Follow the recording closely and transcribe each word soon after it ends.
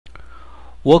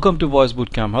Welcome to Voice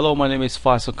Bootcamp. Hello, my name is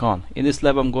Faisal Khan. In this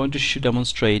lab, I'm going to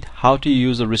demonstrate how to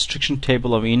use a restriction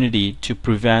table of Unity to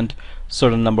prevent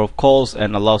certain number of calls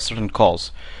and allow certain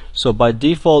calls. So by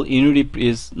default, Unity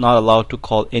is not allowed to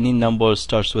call any number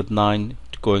starts with 9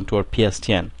 going to our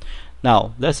PSTN.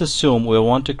 Now, let's assume we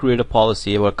want to create a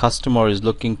policy where a customer is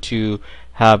looking to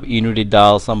have Unity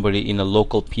dial somebody in a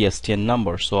local PSTN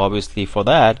number. So obviously for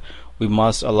that, we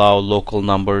must allow local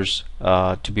numbers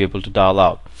to be able to dial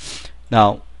out.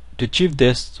 Now, to achieve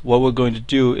this, what we're going to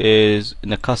do is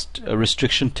in a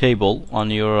restriction table on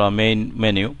your main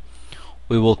menu,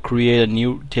 we will create a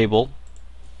new table.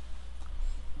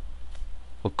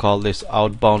 We'll call this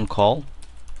outbound call,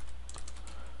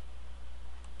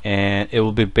 and it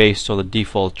will be based on the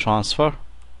default transfer.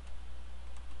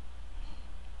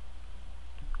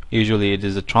 Usually it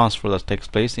is a transfer that takes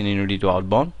place in Unity to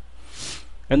outbound.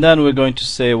 And then we're going to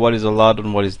say what is allowed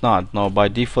and what is not. Now by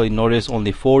default, you notice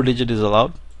only 4 digit is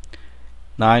allowed.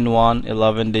 91,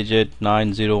 11 digit,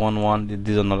 9011,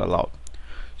 these are not allowed.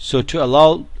 So to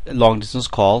allow a long distance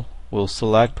call, we'll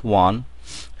select 1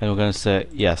 and we're going to say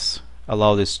yes,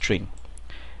 allow this string.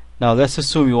 Now let's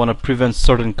assume you want to prevent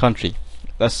certain country.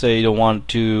 Let's say you don't want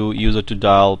to user to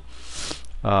dial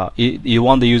you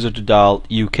want the user to dial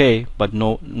UK but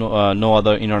no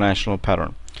other international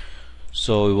pattern.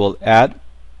 So we will add,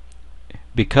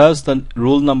 because the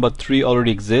rule number 3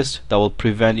 already exists, that will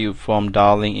prevent you from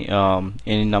dialing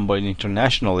any number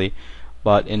internationally,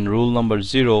 but in rule number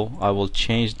 0 I will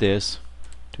change this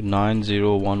to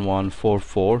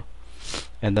 901144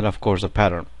 and then of course a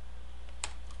pattern.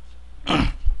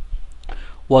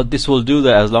 What this will do,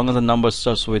 that as long as the number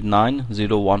starts with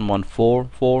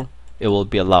 901144, it will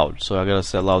be allowed. So I gotta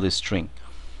say allow this string,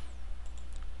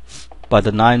 but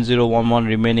the 9011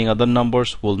 remaining other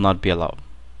numbers will not be allowed.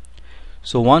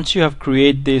 So once you have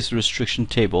created this restriction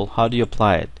table, how do you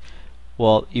apply it?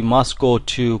 Well, you must go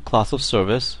to class of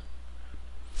service,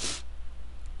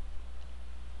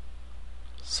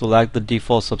 select the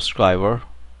default subscriber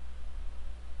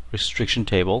restriction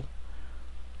table,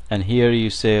 and here you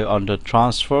say under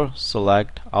transfer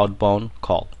select outbound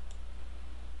call.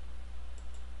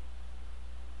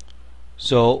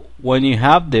 So when you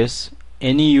have this,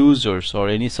 any users or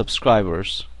any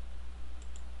subscribers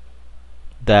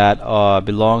that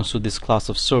belongs to this class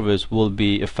of service will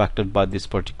be affected by this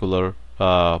particular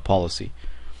policy.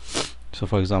 So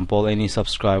for example, any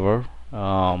subscriber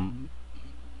that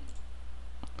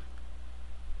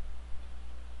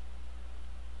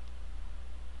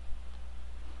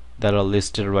are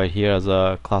listed right here as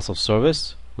a class of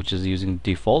service, which is using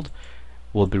default,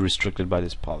 will be restricted by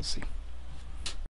this policy.